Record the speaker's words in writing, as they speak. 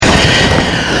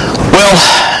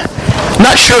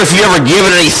not sure if you've ever given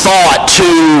any thought to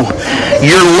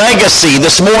your legacy.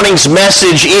 This morning's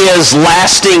message is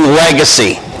lasting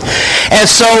legacy. And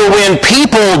so when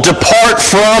people depart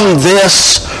from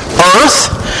this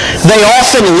earth, they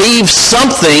often leave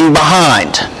something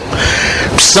behind.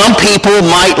 Some people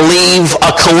might leave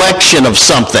a collection of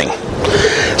something.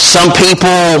 Some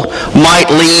people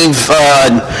might leave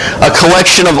a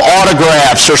collection of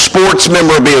autographs or sports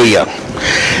memorabilia.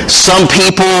 Some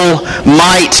people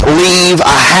might leave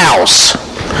a house.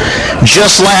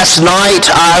 Just last night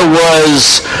I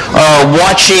was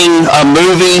watching a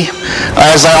movie.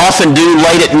 As I often do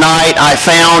late at night, I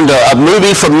found a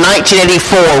movie from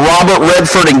 1984, Robert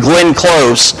Redford and Glenn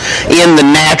Close in The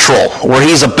Natural, where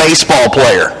he's a baseball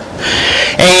player.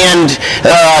 And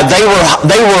they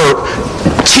were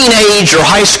teenage or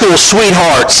high school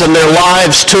sweethearts, and their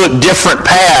lives took different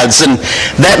paths, and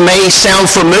that may sound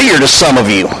familiar to some of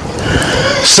you.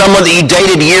 Someone that you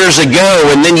dated years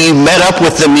ago, and then you met up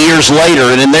with them years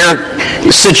later, and in their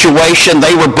situation,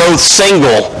 they were both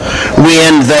single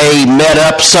when they met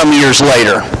up some years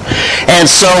later. And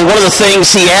so one of the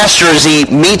things he asked her is he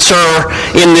meets her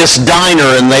in this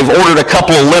diner, and they've ordered a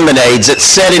couple of lemonades. It's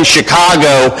set in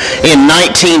Chicago in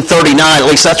 1939, at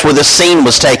least that's where this scene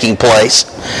was taking place.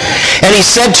 And he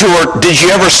said to her, "Did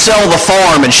you ever sell the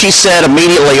farm?" And she said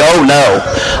immediately, "Oh no,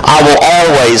 I will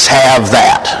always have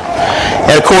that."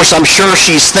 And of course, I'm sure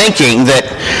she's thinking that,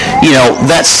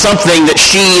 that's something that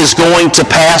she is going to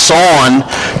pass on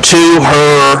to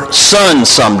her son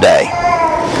someday.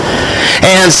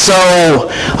 And so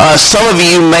some of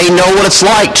you may know what it's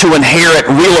like to inherit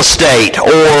real estate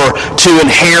or to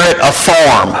inherit a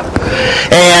farm.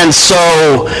 And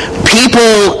so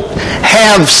people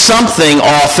have something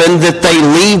often that they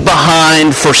leave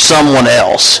behind for someone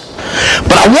else.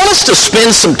 But I want us to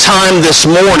spend some time this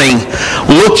morning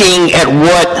looking at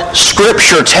what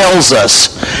Scripture tells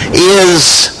us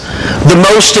is the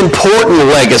most important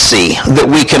legacy that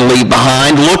we can leave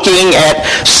behind, looking at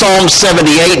Psalm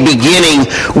 78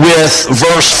 beginning with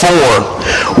verse 4.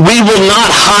 "We will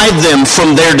not hide them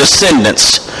from their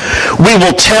descendants. We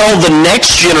will tell the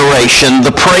next generation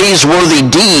the praiseworthy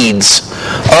deeds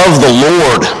of the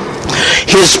Lord,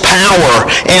 His power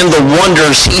and the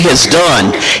wonders He has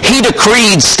done. He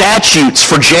decreed statutes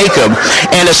for Jacob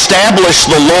and established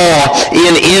the law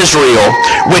in Israel,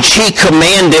 which He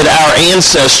commanded our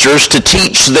ancestors to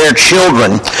teach their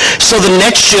children, so the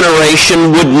next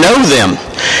generation would know them,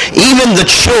 even the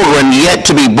children yet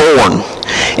to be born,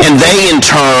 and they in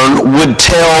turn would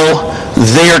tell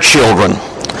their children.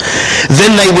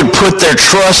 Then they would put their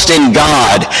trust in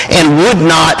God and would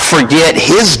not forget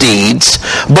His deeds,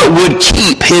 but would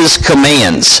keep His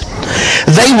commands.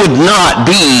 They would not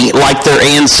be like their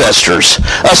ancestors,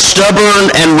 a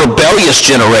stubborn and rebellious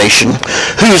generation,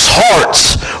 whose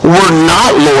hearts were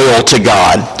not loyal to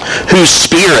God, whose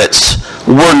spirits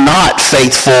were not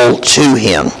faithful to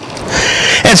Him."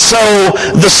 And so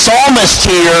the psalmist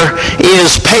here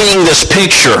is painting this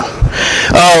picture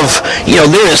of,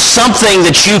 there is something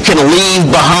that you can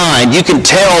leave behind. You can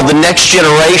tell the next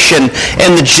generation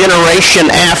and the generation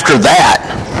after that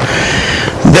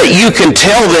you can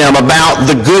tell them about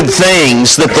the good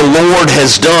things that the Lord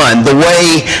has done, the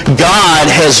way God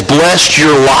has blessed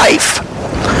your life.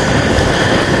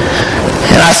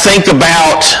 And I think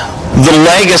about the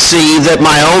legacy that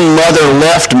my own mother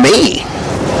left me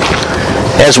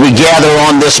as we gather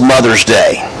on this Mother's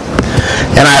Day.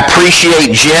 And I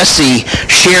appreciate Jesse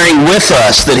sharing with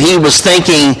us that he was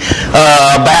thinking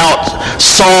about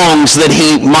songs that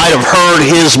he might have heard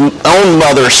his own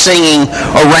mother singing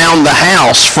around the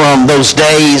house from those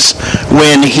days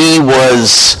when he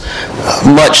was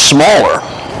much smaller.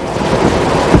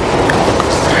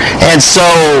 And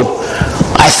so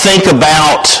I think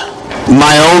about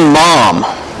my own mom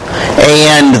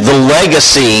and the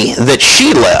legacy that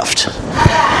she left.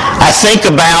 I think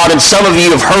about, and some of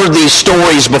you have heard these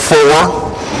stories before,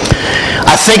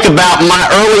 I think about my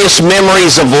earliest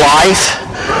memories of life.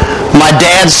 My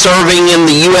dad serving in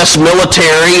the U.S.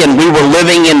 military, and we were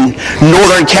living in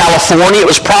Northern California. It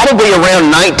was probably around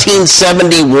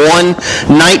 1971,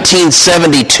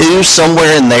 1972,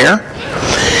 somewhere in there.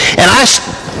 And I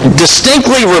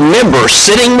distinctly remember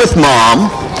sitting with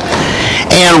Mom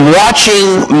and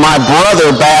watching my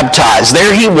brother baptized.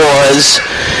 There he was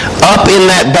up in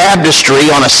that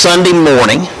baptistry on a Sunday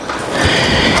morning.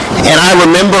 And I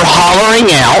remember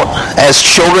hollering out, as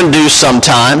children do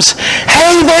sometimes,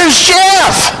 "Hey, there's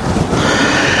Jeff!"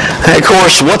 And of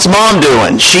course, what's Mom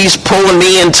doing? She's pulling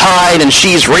me in tight and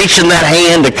she's reaching that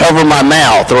hand to cover my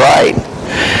mouth, right?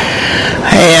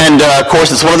 And, of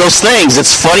course, it's one of those things.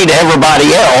 It's funny to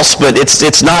everybody else, but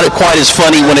it's not quite as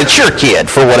funny when it's your kid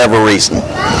for whatever reason.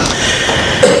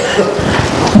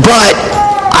 But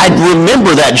I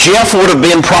remember that Jeff would have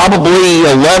been probably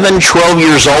 11, 12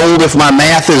 years old if my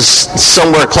math is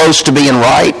somewhere close to being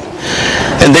right.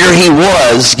 And there he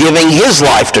was giving his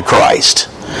life to Christ,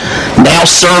 now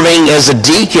serving as a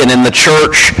deacon in the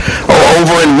church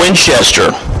over in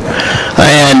Winchester,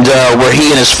 and where he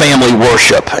and his family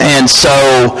worship. And so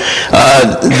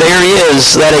there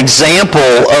is that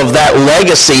example of that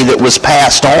legacy that was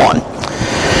passed on.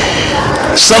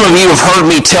 Some of you have heard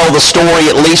me tell the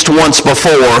story at least once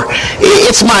before.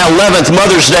 It's my 11th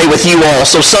Mother's Day with you all,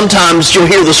 so sometimes you'll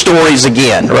hear the stories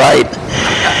again, right?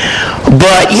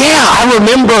 But yeah, I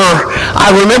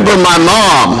remember my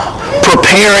mom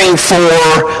preparing for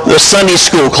the Sunday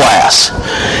school class.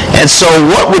 And so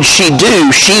what would she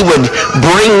do? She would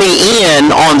bring me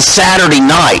in on Saturday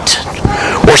night,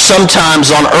 or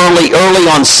sometimes on early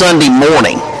on Sunday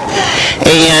morning.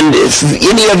 And if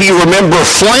any of you remember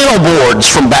flannel boards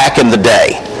from back in the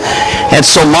day, and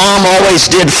so Mom always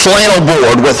did flannel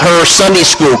board with her Sunday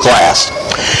school class.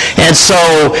 And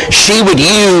so she would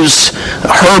use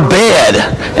her bed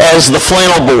as the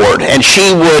flannel board, and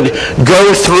she would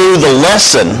go through the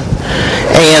lesson,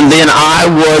 and then I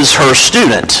was her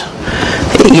student.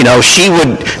 You know, she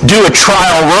would do a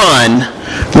trial run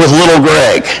with little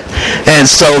Greg. And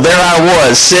so there I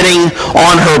was, sitting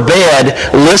on her bed,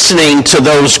 listening to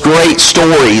those great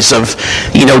stories of,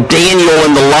 you know, Daniel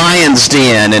in the lion's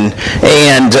den,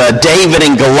 and David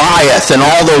and Goliath, and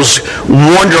all those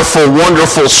wonderful,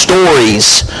 wonderful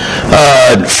stories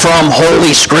from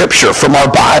Holy Scripture, from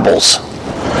our Bibles.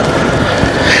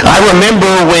 I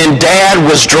remember when Dad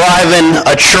was driving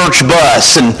a church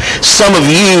bus, and some of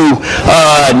you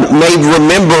may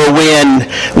remember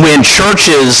when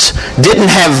churches didn't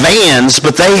have vans,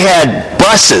 but they had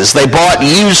buses. They bought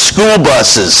used school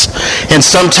buses, and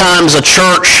sometimes a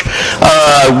church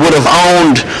would have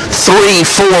owned 3,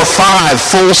 4, 5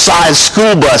 full-size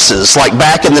school buses, like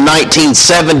back in the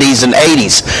 1970s and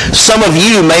 80s. Some of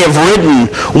you may have ridden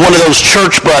one of those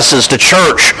church buses to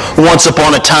church once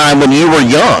upon a time when you were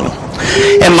young.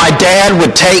 And my dad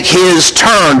would take his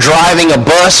turn driving a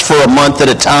bus for a month at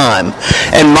a time.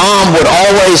 And Mom would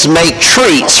always make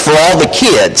treats for all the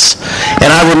kids. And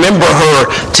I remember her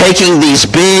taking these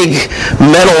big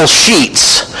metal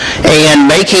sheets and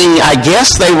making, I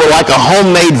guess they were like a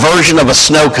homemade version of a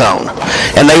snow cone.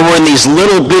 And they were in these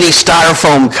little bitty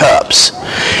styrofoam cups.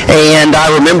 And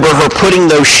I remember her putting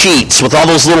those sheets with all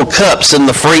those little cups in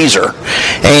the freezer.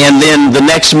 And then the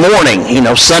next morning, you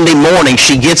know, Sunday morning,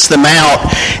 she gets them out,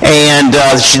 and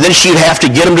then she'd have to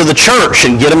get them to the church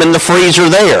and get them in the freezer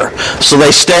there so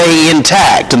they stay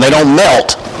intact and they don't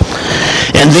melt.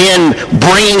 And then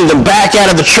bringing them back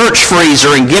out of the church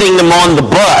freezer and getting them on the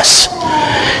bus.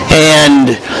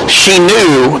 And she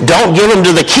knew, don't give them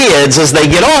to the kids as they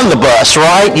get on the bus,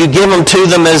 right? You give them to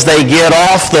them as they get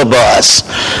off the bus.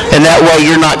 And that way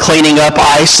you're not cleaning up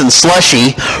ice and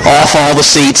slushy off all the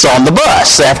seats on the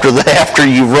bus after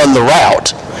you run the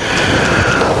route.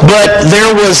 But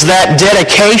there was that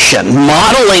dedication,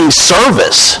 modeling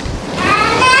service.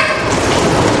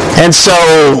 And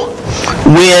so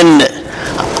when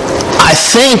I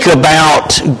think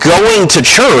about going to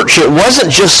church, it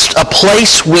wasn't just a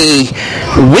place we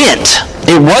went.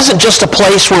 It wasn't just a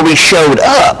place where we showed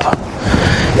up.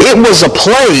 It was a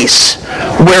place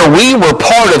where we were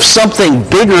part of something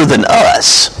bigger than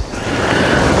us.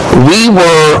 We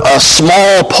were a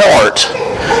small part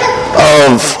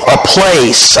of a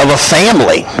place, of a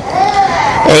family.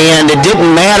 And it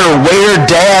didn't matter where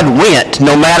Dad went,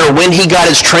 no matter when he got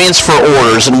his transfer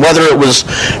orders, and whether it was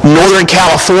Northern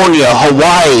California,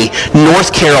 Hawaii,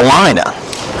 North Carolina.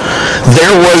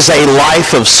 There was a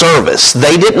life of service.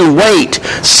 They didn't wait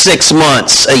 6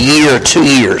 months, a year, 2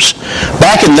 years.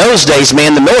 Back in those days,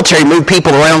 man, the military moved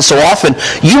people around so often.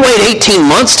 You wait 18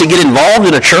 months to get involved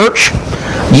in a church,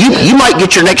 you might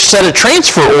get your next set of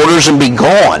transfer orders and be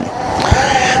gone.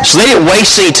 So they didn't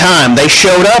waste any time. They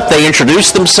showed up, they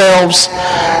introduced themselves,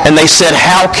 and they said,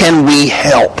 how can we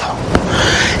help?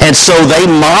 And so they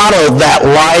modeled that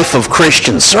life of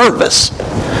Christian service.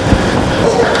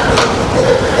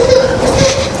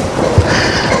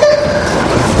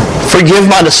 Forgive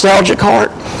my nostalgic heart.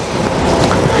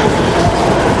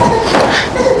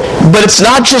 But it's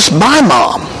not just my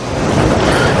mom.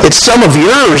 It's some of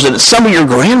yours, and it's some of your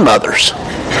grandmothers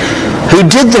who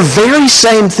did the very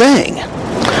same thing.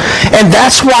 And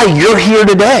that's why you're here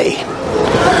today.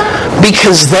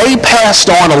 Because they passed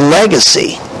on a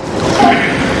legacy.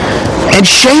 And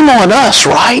shame on us,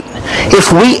 right?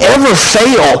 if we ever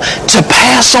fail to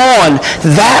pass on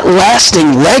that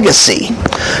lasting legacy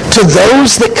to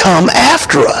those that come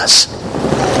after us.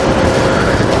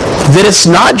 That it's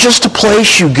not just a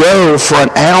place you go for an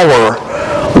hour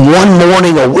one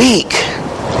morning a week.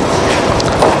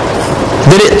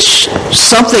 That it's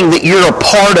something that you're a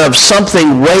part of,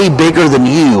 something way bigger than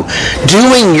you,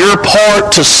 doing your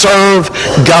part to serve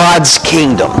God's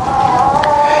kingdom.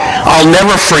 I'll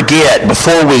never forget,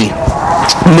 before we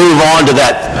move on to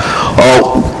that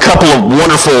couple of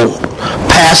wonderful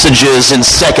passages in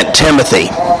 2 Timothy,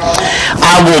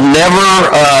 I will never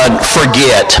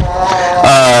forget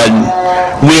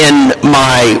when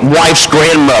my wife's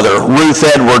grandmother, Ruth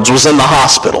Edwards, was in the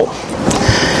hospital.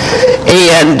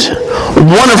 And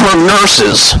one of her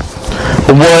nurses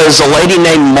was a lady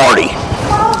named Marty.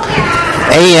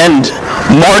 And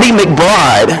Marty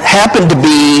McBride happened to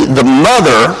be the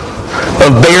mother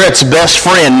of Barrett's best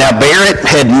friend. Now, Barrett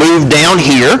had moved down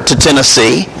here to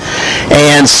Tennessee,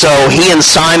 and so he and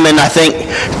Simon, I think,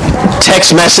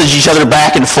 text messaged each other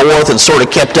back and forth and sort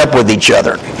of kept up with each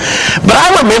other. But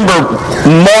I remember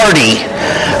Marty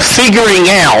figuring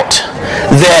out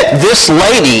that this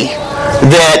lady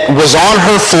that was on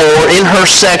her floor in her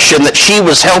section that she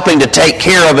was helping to take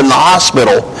care of in the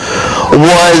hospital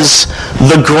was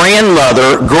the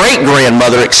great-grandmother,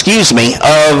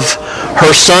 of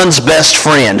her son's best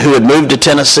friend who had moved to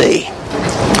Tennessee.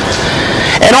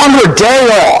 And on her day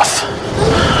off,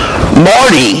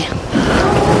 Marty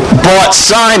brought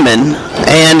Simon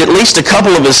and at least a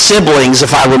couple of his siblings,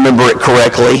 if I remember it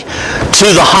correctly, to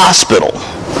the hospital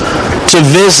to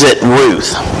visit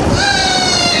Ruth.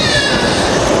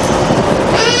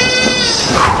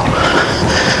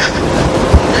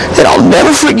 And I'll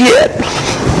never forget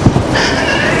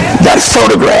that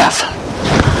photograph.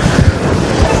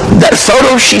 That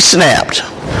photo she snapped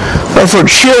of her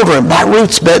children by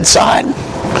Ruth's bedside.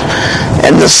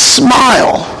 And the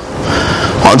smile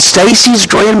on Stacy's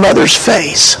grandmother's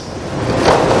face.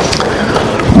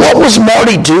 What was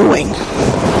Marty doing?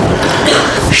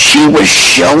 She was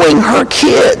showing her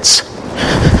kids,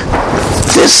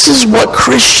 this is what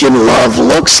Christian love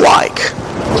looks like.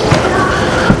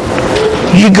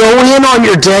 You go in on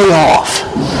your day off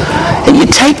and you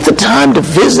take the time to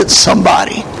visit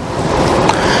somebody.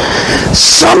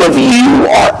 Some of you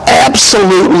are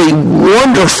absolutely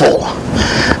wonderful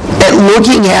at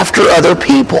looking after other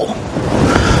people.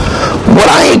 What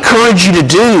I encourage you to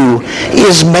do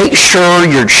is make sure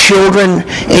your children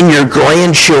and your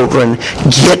grandchildren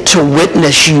get to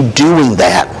witness you doing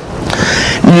that.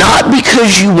 Not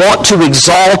because you want to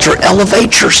exalt or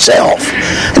elevate yourself.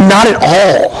 Not at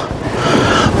all.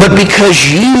 But because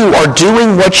you are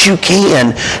doing what you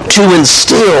can to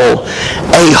instill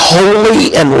a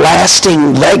holy and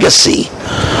lasting legacy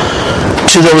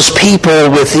to those people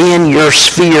within your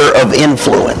sphere of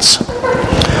influence.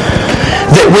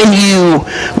 That when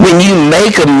you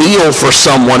make a meal for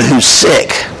someone who's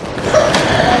sick,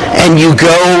 and you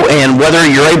go, and whether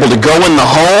you're able to go in the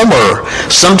home, or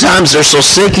sometimes they're so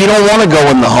sick you don't want to go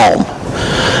in the home.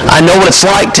 I know what it's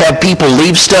like to have people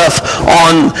leave stuff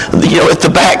on, at the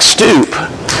back stoop,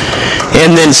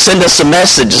 and then send us a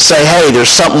message to say, hey, there's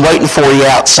something waiting for you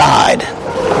outside.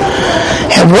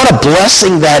 And what a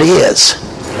blessing that is.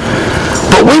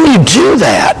 But when you do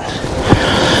that,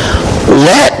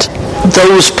 let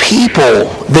those people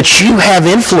that you have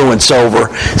influence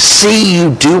over see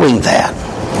you doing that.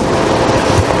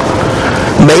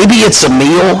 Maybe it's a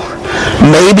meal.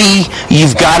 Maybe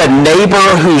you've got a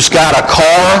neighbor who's got a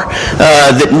car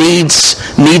that needs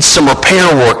some repair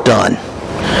work done.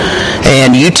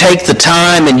 And you take the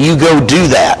time and you go do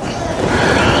that.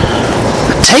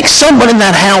 Take someone in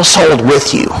that household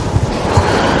with you.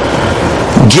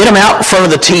 Get them out in front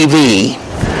of the TV,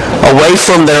 away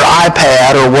from their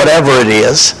iPad or whatever it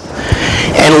is,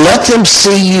 and let them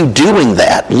see you doing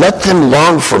that. Let them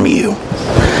learn from you.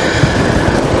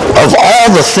 Of all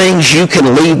the things you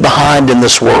can leave behind in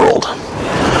this world,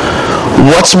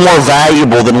 what's more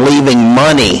valuable than leaving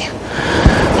money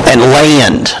and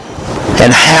land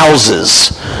and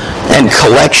houses and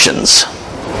collections?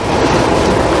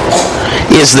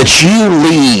 Is that you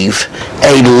leave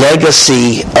a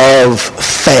legacy of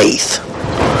faith.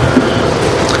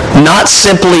 Not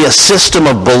simply a system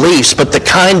of beliefs, but the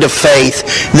kind of faith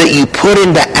that you put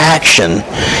into action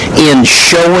in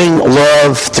showing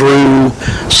love through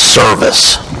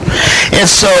service. And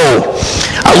so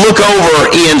I look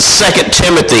over in 2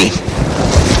 Timothy,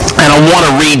 and I want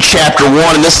to read chapter 1,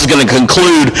 and this is going to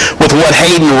conclude with what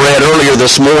Hayden read earlier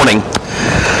this morning.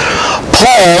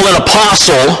 Paul, an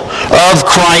apostle, of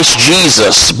Christ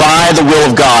Jesus by the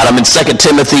will of God. I'm in 2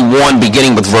 Timothy 1,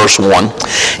 beginning with verse 1.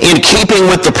 In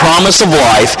keeping with the promise of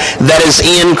life that is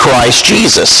in Christ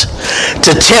Jesus.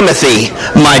 To Timothy,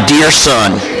 my dear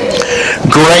son,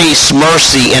 grace,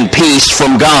 mercy, and peace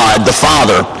from God the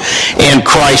Father and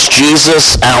Christ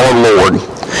Jesus our Lord.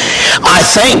 I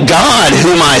thank God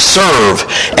whom I serve,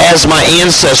 as my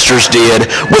ancestors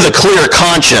did, with a clear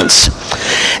conscience.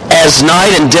 As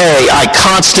night and day I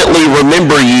constantly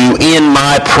remember you in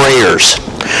my prayers.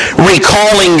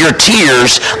 Recalling your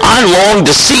tears, I long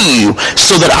to see you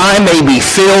so that I may be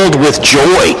filled with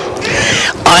joy.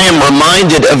 I am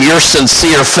reminded of your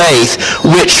sincere faith,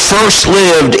 which first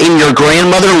lived in your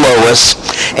grandmother Lois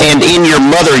and in your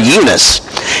mother Eunice,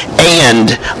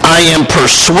 and I am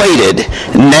persuaded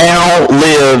now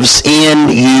lives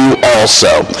in you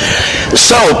also.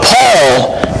 So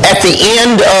Paul, at the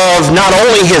end of not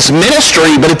only his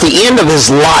ministry, but at the end of his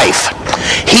life,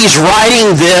 he's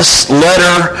writing this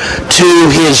letter to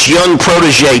his young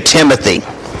protege, Timothy.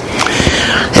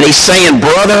 And he's saying,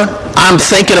 brother, I'm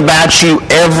thinking about you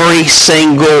every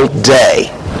single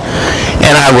day.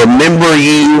 And I remember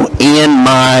you in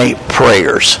my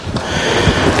prayers.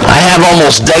 I have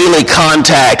almost daily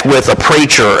contact with a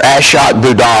preacher, Ashok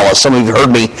Budala. Some of you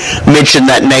heard me mention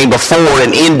that name before,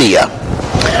 in India.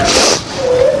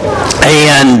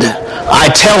 And I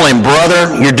tell him,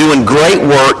 brother, you're doing great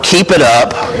work. Keep it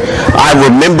up. I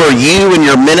remember you and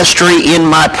your ministry in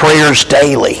my prayers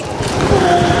daily.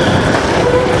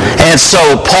 And so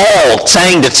Paul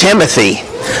saying to Timothy,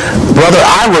 brother,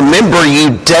 I remember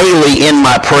you daily in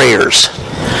my prayers.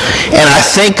 And I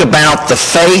think about the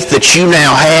faith that you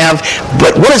now have.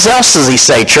 But what else does he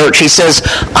say, church? He says,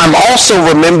 I'm also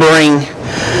remembering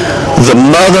the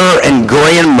mother and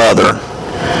grandmother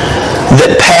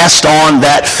that passed on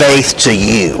that faith to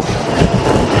you.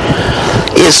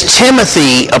 Is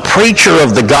Timothy a preacher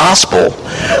of the gospel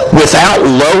without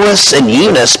Lois and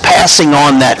Eunice passing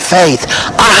on that faith?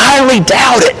 I highly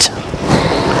doubt it.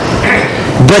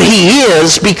 But he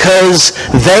is, because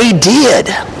they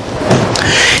did.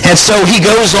 And so he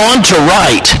goes on to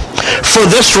write, for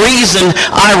this reason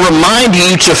I remind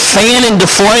you to fan into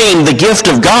flame the gift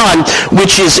of God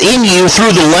which is in you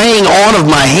through the laying on of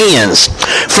my hands.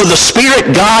 For the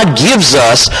Spirit God gives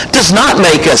us does not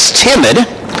make us timid,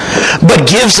 but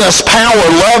gives us power,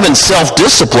 love, and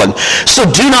self-discipline. So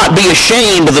do not be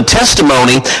ashamed of the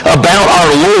testimony about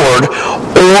our Lord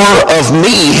or of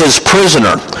me, his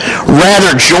prisoner.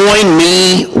 Rather, join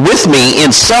with me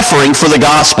in suffering for the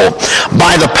gospel.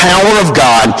 By the power of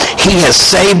God, he has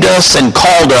saved us and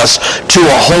called us to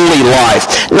a holy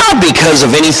life, not because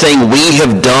of anything we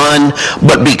have done,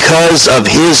 but because of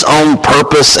his own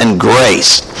purpose and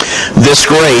grace. This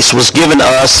grace was given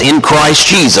us in Christ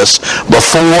Jesus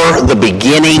before the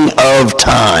beginning of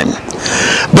time.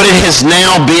 But it has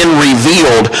now been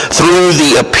revealed through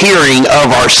the appearing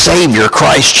of our Savior,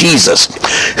 Christ Jesus,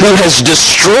 who has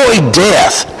destroyed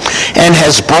death and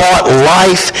has brought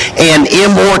life and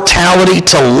immortality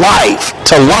to light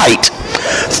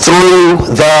through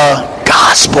the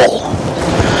gospel.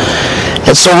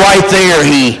 And so right there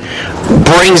he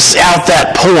brings out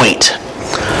that point.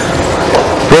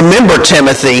 Remember,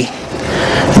 Timothy,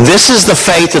 this is the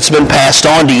faith that's been passed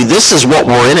on to you. This is what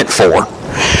we're in it for.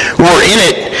 We're in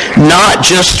it not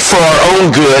just for our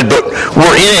own good, but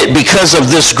we're in it because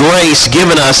of this grace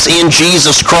given us in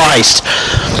Jesus Christ,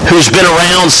 who's been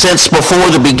around since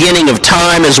before the beginning of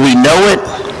time as we know it,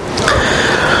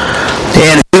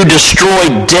 and who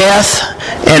destroyed death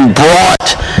and brought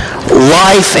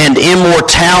life and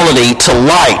immortality to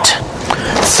light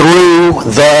through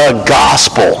the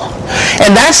gospel.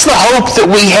 And that's the hope that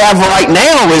we have right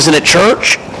now, isn't it,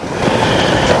 church?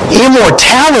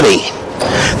 Immortality.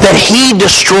 That he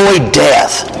destroyed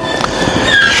death.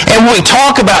 And when we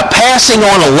talk about passing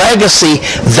on a legacy,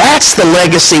 that's the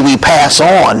legacy we pass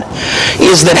on.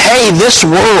 Is that, hey, this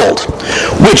world,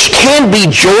 which can be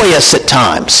joyous at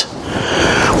times,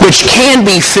 which can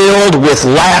be filled with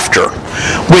laughter,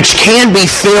 which can be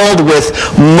filled with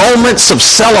moments of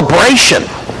celebration,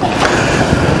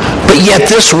 but yet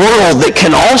this world that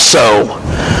can also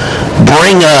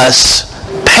bring us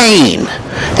pain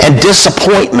and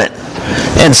disappointment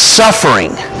and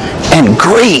suffering and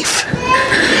grief.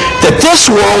 That this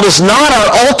world is not our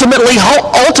ultimate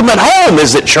home,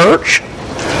 is it, church?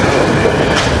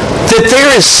 That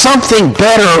there is something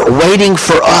better waiting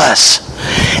for us.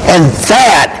 And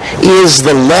that is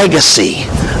the legacy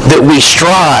that we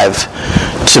strive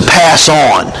to pass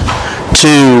on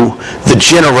to the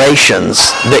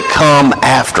generations that come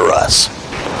after us.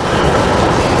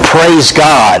 Praise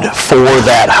God for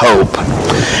that hope.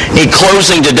 In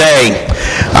closing today,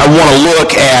 I want to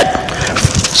look at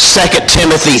 2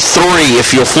 Timothy 3,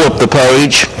 if you'll flip the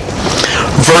page,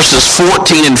 verses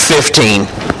 14 and 15.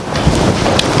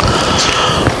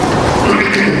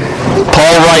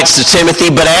 Paul writes to Timothy,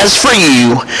 "But as for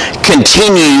you,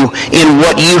 continue in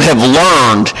what you have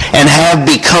learned and have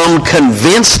become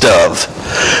convinced of,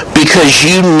 because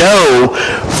you know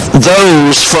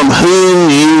those from whom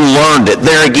you learned it."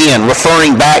 There again,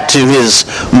 referring back to his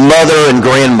mother and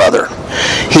grandmother.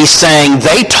 He's saying,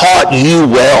 they taught you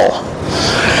well.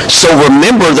 So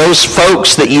remember those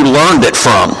folks that you learned it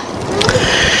from.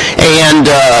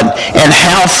 And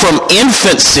how from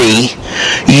infancy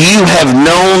you have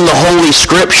known the Holy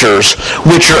Scriptures,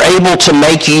 which are able to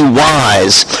make you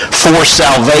wise for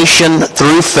salvation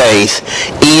through faith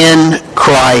in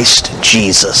Christ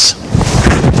Jesus.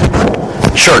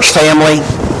 Church family,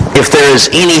 if there is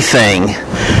anything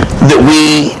that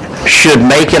we should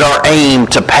make it our aim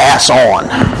to pass on,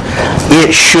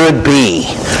 it should be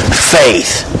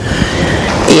faith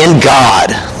in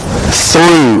God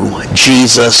through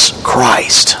Jesus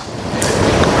Christ.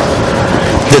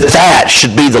 That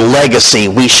should be the legacy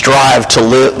we strive to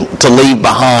leave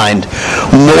behind,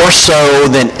 more so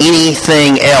than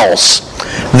anything else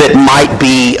that might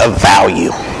be of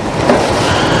value.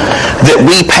 That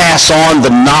we pass on the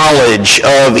knowledge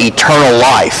of eternal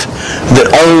life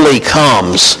that only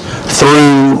comes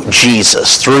through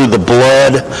Jesus, through the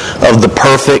blood of the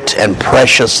perfect and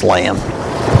precious Lamb.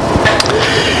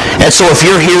 And so if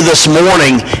you're here this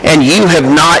morning and you have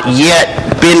not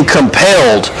yet been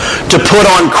compelled to put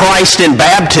on Christ in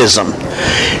baptism,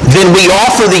 then we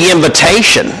offer the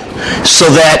invitation so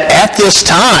that at this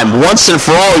time, once and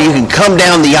for all, you can come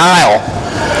down the aisle.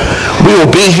 We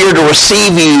will be here to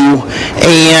receive you,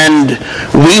 and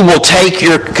we will take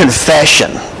your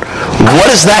confession.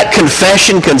 What does that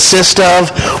confession consist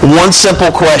of? One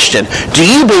simple question. Do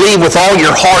you believe with all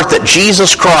your heart that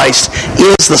Jesus Christ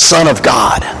is the Son of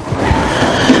God?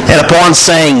 And upon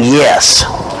saying yes,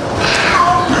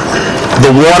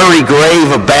 the watery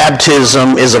grave of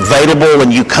baptism is available,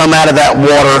 and you come out of that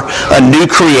water a new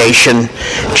creation,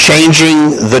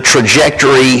 changing the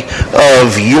trajectory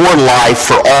of your life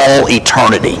for all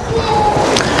eternity.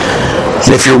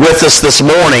 And if you're with us this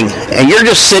morning, and you're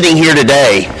just sitting here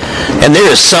today, and there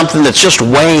is something that's just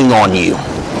weighing on you,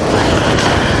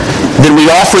 then we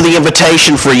offer the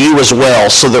invitation for you as well,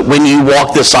 so that when you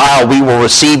walk this aisle, we will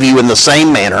receive you in the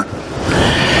same manner,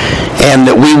 and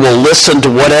that we will listen to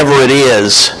whatever it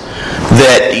is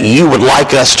that you would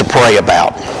like us to pray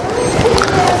about.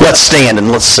 Let's stand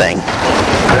and let's sing.